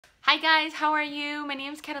Hi guys, how are you? My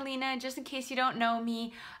name is Catalina. Just in case you don't know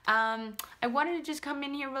me, I wanted to just come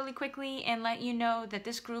in here really quickly and let you know that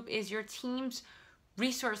this group is your team's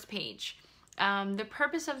resource page. The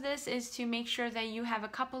purpose of this is to make sure that you have a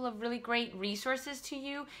couple of really great resources to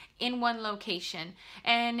you in one location.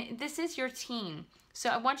 And this is your team. So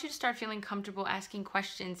I want you to start feeling comfortable asking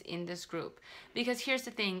questions in this group. Because here's the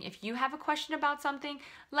thing, if you have a question about something,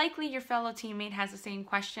 likely your fellow teammate has the same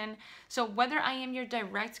question. So whether I am your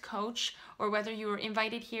direct coach or whether you were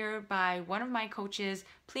invited here by one of my coaches,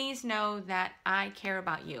 please know that I care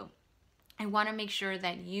about you. I want to make sure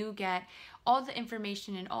that you get all the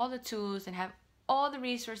information and all the tools and have all the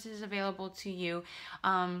resources available to you.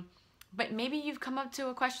 But maybe you've come up to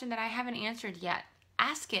a question that I haven't answered yet.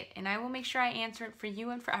 Ask it and I will make sure I answer it for you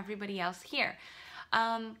and for everybody else here.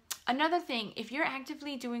 Another thing, if you're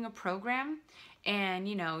actively doing a program and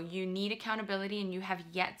you need accountability and you have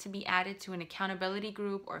yet to be added to an accountability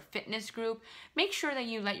group or fitness group, make sure that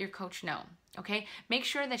you let your coach know. Okay, make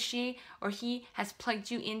sure that she or he has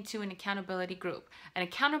plugged you into an accountability group. An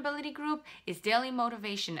accountability group is daily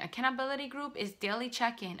motivation. Accountability group is daily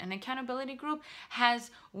check-in. An accountability group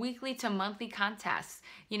has weekly to monthly contests,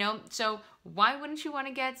 so why wouldn't you want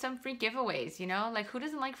to get some free giveaways? Like, who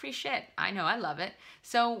doesn't like free shit? I know, I love it.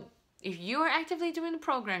 So if you are actively doing the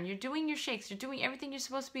program, you're doing your shakes, you're doing everything you're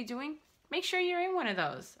supposed to be doing, make sure you're in one of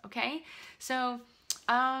those. Okay, so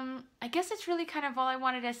I guess that's really kind of all I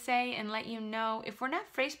wanted to say and let you know. If we're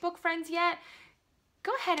not Facebook friends yet,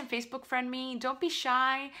 go ahead and Facebook friend me. Don't be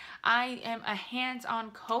shy. I am a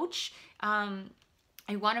hands-on coach.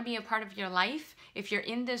 I want to be a part of your life. If you're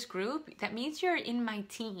in this group, that means you're in my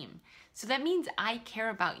team. So that means I care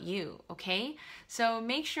about you, okay? So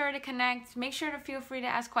make sure to connect. Make sure to feel free to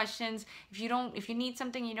ask questions. If you need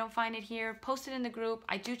something, you don't find it here, post it in the group.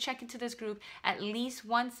 I do check into this group at least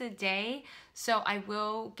once a day, so I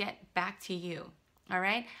will get back to you. All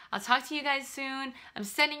right? I'll talk to you guys soon. I'm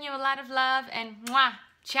sending you a lot of love and mwah,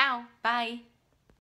 ciao, bye.